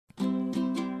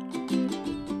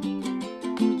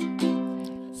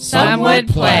Some would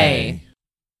play.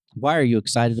 Why are you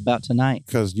excited about tonight?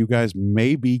 Because you guys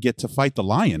maybe get to fight the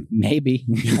lion. Maybe.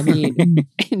 I mean,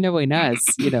 knowing us,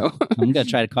 I'm going to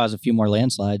try to cause a few more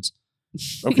landslides.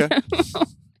 Okay.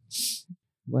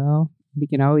 Well, we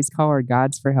can always call our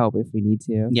gods for help if we need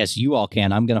to. Yes, you all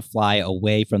can. I'm going to fly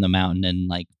away from the mountain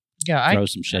and throw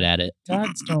some shit at it.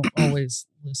 Gods don't always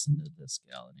listen to this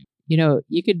gal anymore.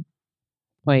 You could,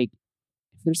 if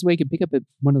there's a way you could pick up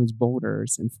one of those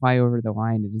boulders and fly over the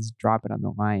lion and just drop it on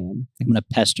the lion. I'm going to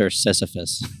pester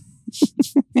Sisyphus.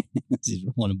 He's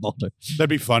rolling a boulder. That'd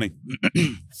be funny.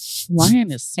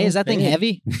 Lion is so Hey, is that thing big.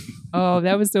 heavy? Oh,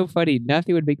 that was so funny.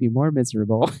 Nothing would make me more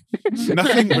miserable.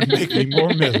 Nothing would make me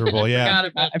more miserable. Yeah.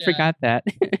 I forgot that.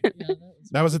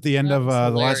 That was at the end of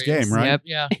the last game, right? Yep.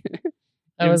 Yeah.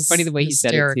 It was funny the way he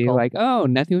said it too. Like, oh,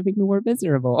 nothing would make me more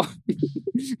miserable.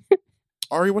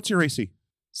 Ari, what's your AC?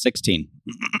 16.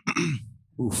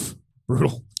 Oof.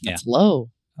 Brutal. Yeah. It's low.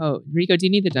 Oh, Rico, do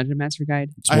you need the Dungeon Master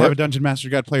Guide? I have a Dungeon Master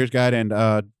Guide, Player's Guide, and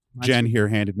Jen here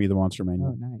handed me the Monster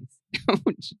Manual. Oh,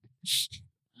 nice.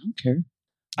 I don't care.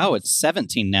 Oh, it's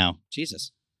 17 now.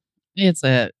 Jesus. It's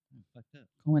a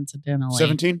coincidentally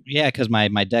 17? Yeah, because my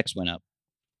dex went up.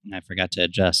 And I forgot to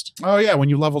adjust. Oh, yeah, when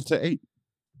you leveled to 8.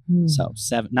 So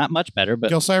 7, not much better,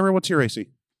 but Gilcyra, what's your AC?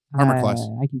 Armor class.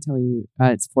 I can tell you,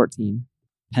 it's 14.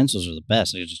 pencils are the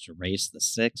best. I could just erase the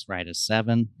 6, write a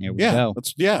 7. Here we go.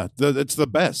 It's the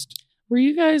best. Were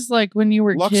you guys like when you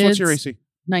were Lux, kids? what's your AC?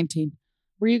 19.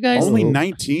 Were you guys Only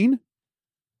 19?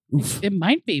 It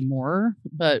might be more,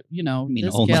 but this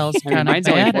only. gal's kind of Mine's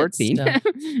only bad 14. at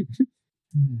stuff.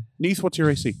 Neith, what's your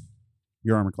AC?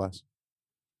 Your armor class.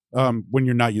 When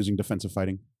you're not using defensive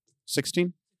fighting.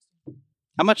 16?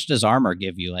 How much does armor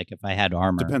give you? Like if I had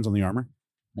armor, Depends on the armor.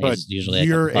 like, But it's usually like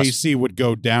your a plus- AC would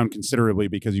go down considerably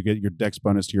because you get your dex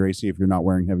bonus to your AC if you're not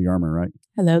wearing heavy armor, right?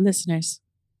 Hello, listeners.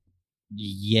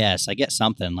 Yes, I get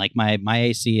something. Like my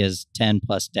AC is 10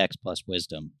 plus dex plus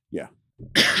wisdom.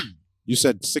 You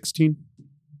said 16?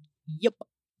 Yep.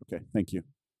 Okay, thank you.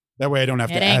 That way I don't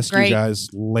have It to ain't ask great. you guys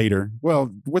later.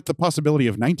 Well, with the possibility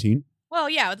of 19. Well,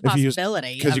 yeah, with the If you use-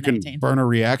 possibility Because of you can 19. burn a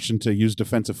reaction to use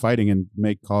defensive fighting and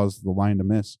cause the lion to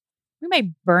miss. We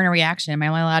may burn a reaction. Am I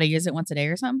only allowed to use it once a day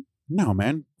or something? No,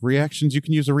 man. Reactions, you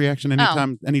can use a reaction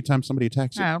anytime somebody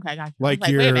attacks you. Oh, okay, gotcha. I Like was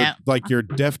wait a minute. your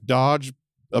deft dodge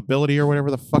ability or whatever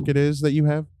the fuck it is that you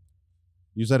have.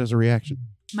 Use that as a reaction.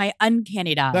 My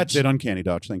uncanny dodge. That's it, uncanny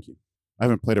dodge. Thank you. I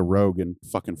haven't played a rogue in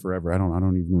fucking forever. I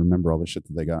don't even remember all the shit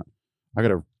that they got. I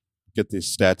gotta get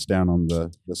these stats down on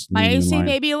this. My medium AC line.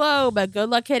 may be low, but good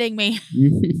luck hitting me.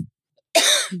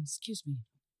 Excuse me.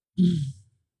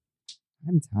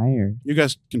 I'm tired. You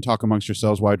guys can talk amongst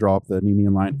yourselves while I draw up the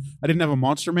Nemean line. I didn't have a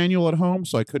monster manual at home,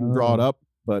 so I couldn't draw it up,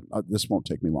 but this won't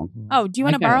take me long. Oh, do you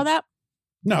want to borrow that?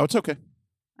 No, it's okay.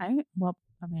 I'm not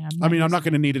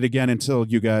going to need it again until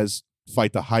you guys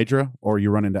fight the Hydra or you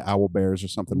run into owl bears or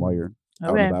something while you're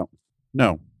out Okay. and about.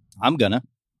 No. I'm gonna.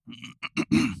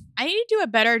 I need to do a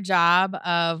better job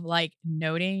of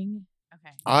noting.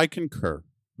 Okay. I concur.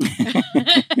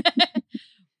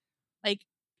 Like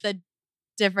the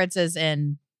differences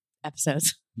in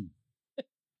episodes.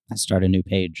 I start a new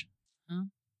page.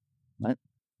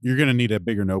 You're going to need a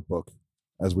bigger notebook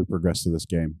as we progress through this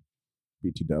game.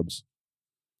 BT dubs.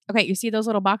 Okay, you see those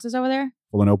little boxes over there?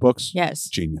 Full of notebooks? Yes.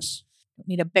 Genius. Don't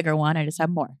need a bigger one. I just have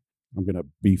more. I'm going to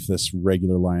beef this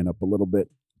regular lion up a little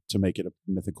bit to make it a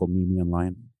mythical Nemean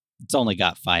lion. It's only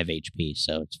got 5 HP,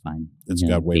 so it's fine. It's I'm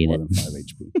got gonna way beat more it. than 5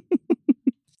 HP.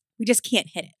 We just can't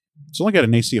hit it. It's only got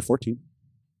an AC of 14,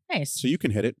 Nice. so you can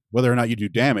hit it. Whether or not you do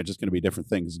damage, it's going to be a different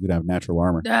thing. It's going to have natural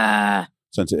armor. Ah,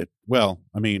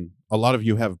 A lot of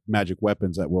you have magic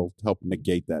weapons that will help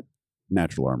negate that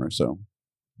natural armor, so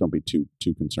don't be too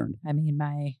concerned. I mean,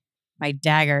 my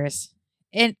daggers.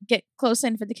 And get close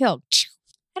in for the kill.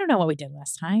 I don't know what we did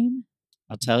last time.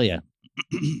 I'll tell you.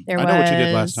 There I was know what you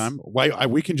did last time. Why?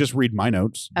 We can just read my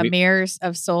notes. a Mirrors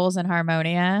of Souls and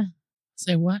Harmonia.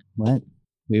 Say what? What?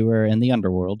 We were in the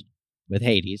underworld with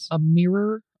Hades. A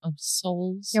mirror of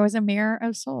souls. There was a Mirror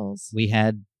of Souls. We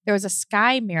had There was a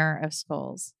Sky Mirror of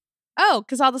Skulls. Oh,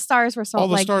 because all the stars were souls. All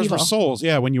the like stars evil. were souls,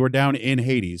 yeah, when you were down in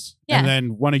Hades. Yeah. And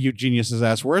then one of you geniuses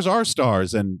asked, where's our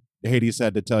stars? And Hades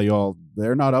had to tell you all,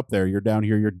 they're not up there. You're down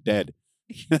here. You're dead.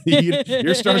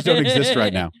 Your stars don't exist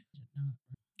right now.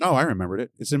 Oh, I remembered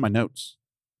it. It's in my notes.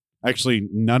 Actually,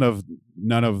 none of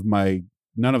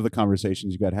the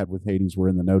conversations you guys had with Hades were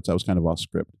in the notes. I was kind of off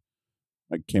script.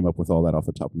 I came up with all that off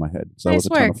the top of my head. So Nice that was a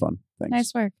ton work. of fun. Thanks.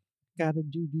 Nice work. got a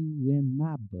doo-doo in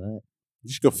my butt.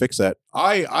 You should go fix that.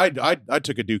 I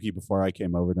took a dookie before I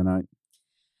came over tonight.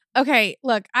 Okay,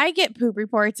 look, I get poop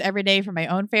reports every day from my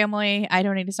own family. I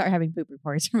don't need to start having poop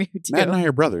reports from you too. Matt and I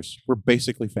are brothers. We're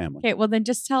basically family. Okay, well then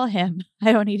just tell him.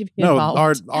 I don't need to be No,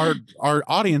 involved. our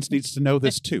audience needs to know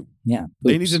this too. Yeah.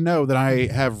 They need poops. to know that I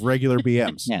have regular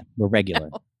BMs. Yeah, we're regular.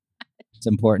 It's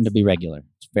important to be regular.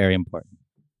 It's very important.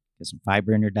 Get some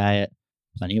fiber in your diet,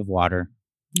 plenty of water,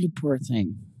 You poor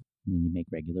thing. and then you make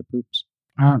regular poops.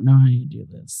 I don't know how you do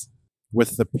this.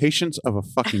 With the patience of a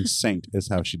fucking saint is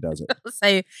how she does it.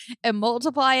 Say and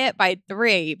multiply it by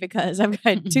 3 because I've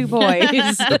got 2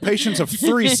 boys. The patience of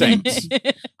 3 saints.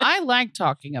 I like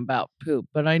talking about poop,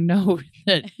 but I know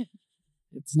that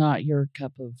it's not your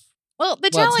cup of. Well, the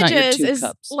Well, it's not challenge your 2 is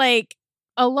cups. like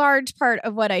a large part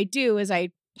of what I do is I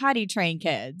potty train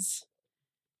kids.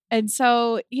 And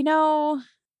so,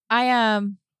 I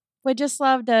would just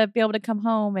love to be able to come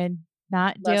home and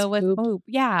not Less deal with poop? poop.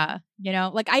 Yeah.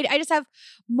 Like I just have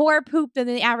more poop than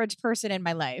the average person in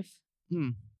my life. Hmm.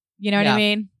 You know what I Yeah.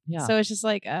 mean? Yeah, So it's just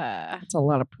like, that's a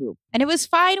lot of poop. and it was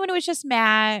fine when it was just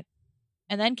Matt.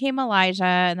 And then came Elijah,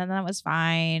 and then that was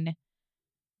fine.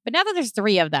 But now that there's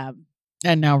 3 of them,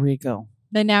 And now Rico.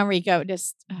 then now Rico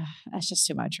that's just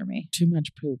too much for me. Too much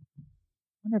poop. I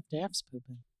wonder if Dav's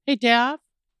pooping. Hey, Dav.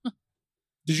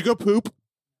 Did you go poop?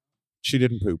 She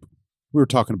didn't poop. We were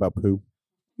talking about poo.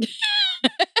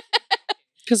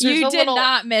 Because You did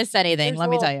not miss anything, let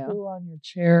me tell you. Poo on your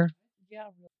chair. Yeah.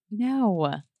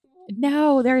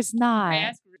 No, there's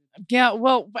not. Yeah.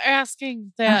 Well,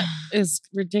 asking that is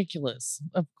ridiculous.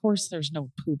 Of course, there's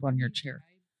no poop on your chair.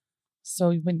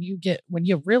 So when you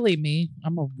really me,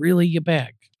 I'm gonna really you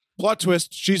back. Plot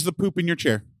twist. She's the poop in your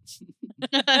chair.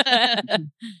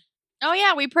 Oh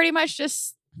yeah, we pretty much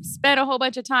just spent a whole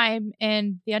bunch of time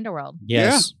in the underworld.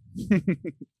 Yes.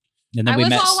 And then I we was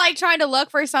met. all like trying to look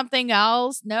for something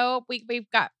else. Nope, we've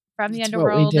got from the That's what we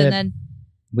underworld, did. and then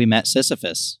we met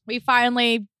Sisyphus. we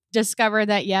finally discovered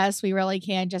that yes, we really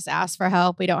can just ask for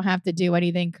help. We don't have to do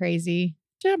anything crazy.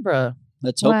 Deborah,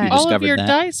 Let's hope What? you all of discovered your that.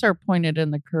 dice are pointed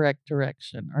in the correct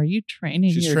direction. Are you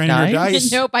training She's your training her dice?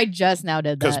 dice. Nope, I just now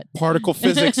did Because that. particle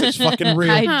physics is fucking real.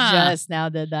 I Huh. just now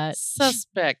did that.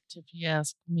 Suspect, if you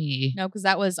ask me. No, because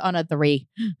that was on a 3.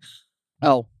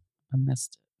 Oh, I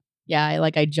missed it. Yeah,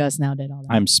 I just now did all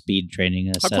that. I'm speed training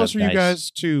a How set close of are you dice.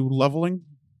 guys to leveling?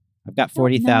 I've got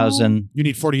 40,000. You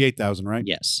need 48,000, right?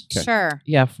 Yes. Okay. Sure.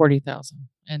 Yeah, 40,000.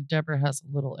 And Deborah has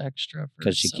a little extra for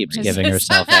 'Cause she some keeps reason. giving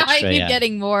herself Somehow I extra, keep yeah.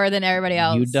 getting more than everybody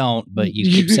else. You don't, but you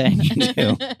keep saying you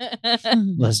do.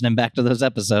 Listening back to those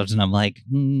episodes, and I'm like,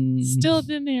 Still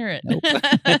didn't hear it. Nope.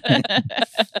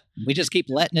 We just keep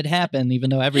letting it happen, even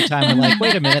though every time we're like,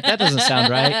 wait a minute, that doesn't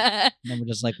sound right. And then we're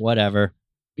just like, whatever.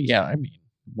 Yeah, I mean,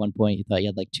 At one point, you thought you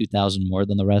had like 2,000 more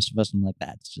than the rest of us. I'm like,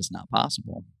 that's just not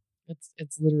possible.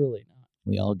 it's literally not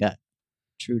We all got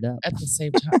trued up. at the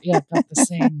same time. Yeah, about the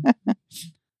same.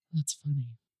 That's funny.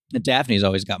 And Daphne's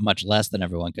always got much less than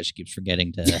everyone because she keeps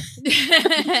forgetting to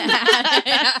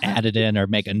add it in or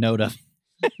make a note of.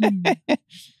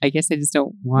 I guess I just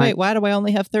don't want. Wait, why do I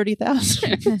only have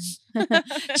 30,000?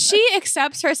 She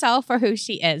accepts herself for who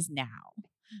she is now.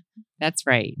 That's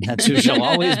right. That's who she'll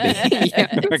always be,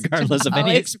 Yeah. regardless of any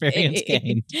Always experience be.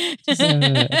 gained.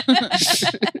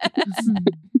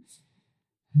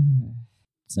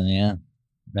 So yeah,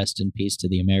 rest in peace to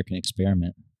the American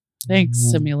experiment. Thanks,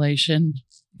 Mhm. simulation.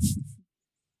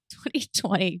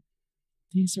 2020.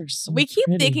 These are so We keep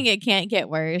pretty. thinking it can't get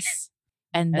worse.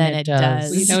 And And then it it does.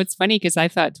 does. Well, you know, it's funny because I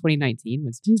thought 2019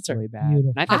 was These are really bad.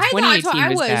 beautiful. And I thought 2018 I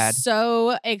was was bad.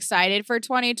 so excited for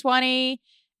 2020.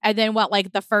 And then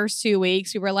the first 2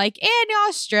 weeks we were like, and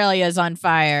Australia's on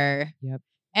fire. Yep.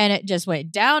 And it just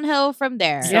went downhill from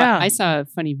there. So Yeah. I saw a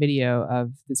funny video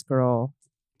of this girl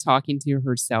talking to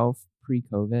herself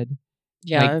pre-COVID,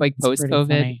 Yeah, like it's pretty post-COVID,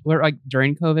 funny. or like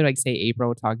during COVID, like say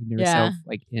April, talking to Yeah. herself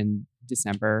like in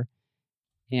December,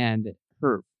 and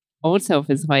her old self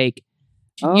is like,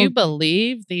 Can you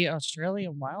believe the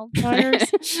Australian wildfires?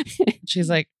 She's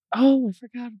like, oh, I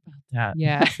forgot about that.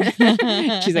 Yeah.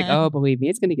 She's like, oh, believe me,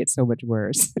 it's going to get so much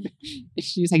worse.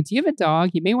 She's like, do you have a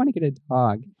dog? You may want to get a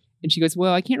dog. And she goes,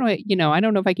 well, I can't really, I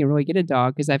don't know if I can really get a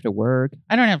dog because I have to work.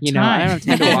 I don't have time. I don't have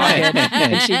time to walk it.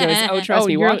 And she goes, oh, trust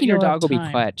me, walking your you'll dog have will be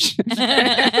time. clutch.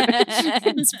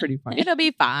 It's pretty funny. It'll be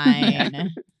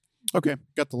fine. Okay,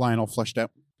 got the line all fleshed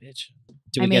out. Bitch.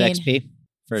 Do I we get mean- XP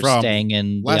for From staying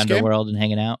in the last game? underworld and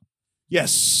hanging out?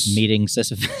 Yes. Meeting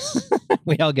Sisyphus.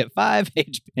 We all get 5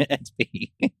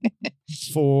 XP.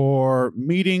 For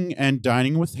meeting and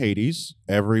dining with Hades,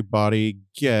 everybody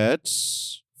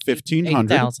gets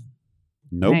 1,500. 8,000.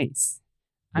 Nope. Nice.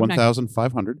 I'm not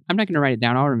 1,500. going to write it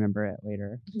down. I'll remember it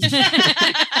later.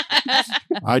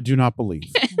 I do not believe.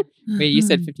 Wait, you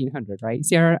said 1,500, right?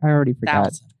 See, I already forgot.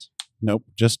 1,000. Nope,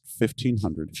 just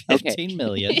 1,500. Okay. 15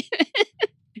 million.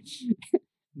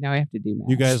 Now I have to do math.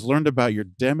 You guys learned about your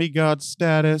demigod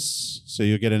status, so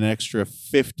you'll get an extra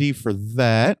 50 for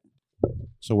that.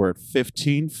 So we're at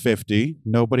 1,550.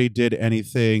 Nobody did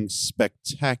anything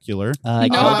spectacular. I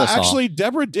killed us all. Actually,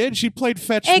 Deborah did. She played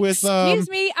fetch with. Excuse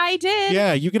me, I did.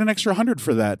 Yeah, you get an extra 100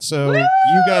 for that. So Woo!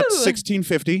 you got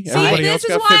 1,650. See, Everybody this else is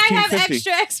got why I have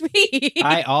 1,550. extra XP.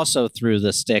 I also threw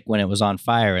the stick when it was on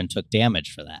fire and took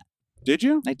damage for that. Did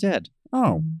you? I did.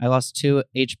 Oh, I lost 2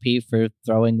 HP for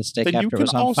throwing the stick then you after it can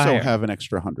was on also fire. have an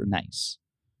extra 100. Nice.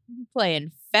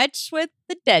 Playing fetch with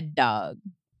the dead dog.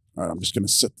 All right, I'm just going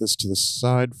to set this to the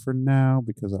side for now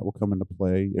because that will come into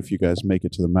play. If you guys make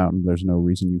it to the mountain, there's no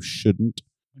reason you shouldn't.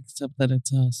 Except that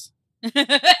it's us.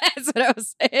 That's what I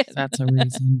was saying. That's a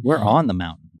reason. We're on the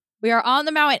mountain We are on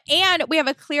the mountain and we have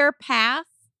a clear path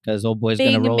because old boy's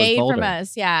going to being roll his made boulder. from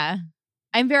us. Yeah.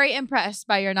 I'm very impressed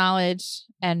by your knowledge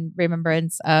and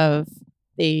remembrance of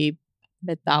the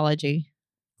mythology.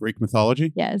 Greek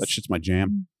mythology? Yes. That shit's my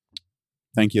jam.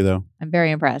 Thank you, though. I'm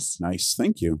very impressed. Nice.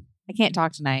 Thank you. I can't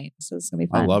talk tonight, so it's going to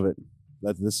be fun. I love it.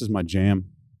 This is my jam,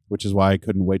 which is why I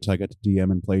couldn't wait till I got to DM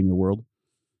and play in your world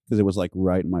because it was like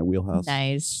right in my wheelhouse.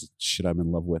 Nice. It's shit I'm in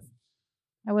love with.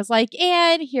 I was like,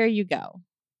 and here you go.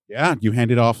 Yeah, you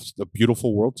handed off a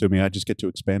beautiful world to me. I just get to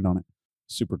expand on it.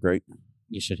 Super great.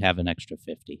 You should have an extra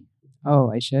 50. Oh,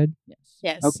 I should? Yes.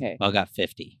 Yes. Okay. Well, I got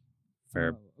 50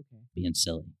 for Oh, okay. being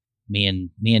silly. Me and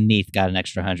Neith got an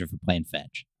extra 100 for playing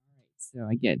fetch. So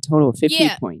I get a total of 50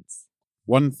 Yeah. points.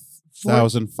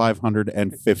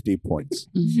 1,550 points.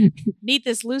 Need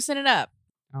this, loosen it up.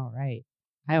 All right.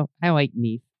 I like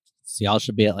Neith. So y'all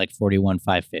should be at like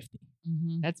 41,550.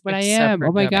 That's what Except I am. for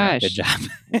Oh my Deborah. gosh. Good job.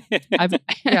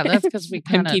 Yeah, that's 'cause we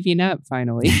I'm kinda- keeping up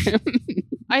finally.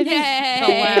 I think Yay.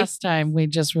 the last time we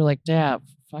just were like, Dab,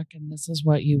 fucking this is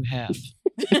what you have.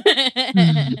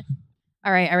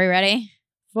 All right, are we ready?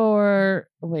 For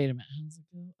wait a minute. How's it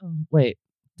go? Oh, wait.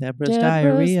 Deborah's Deborah's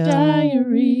diarrhea.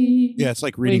 diary. Yeah, it's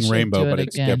like We reading should Rainbow, do but it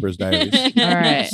it's again. Deborah's Diaries. All right.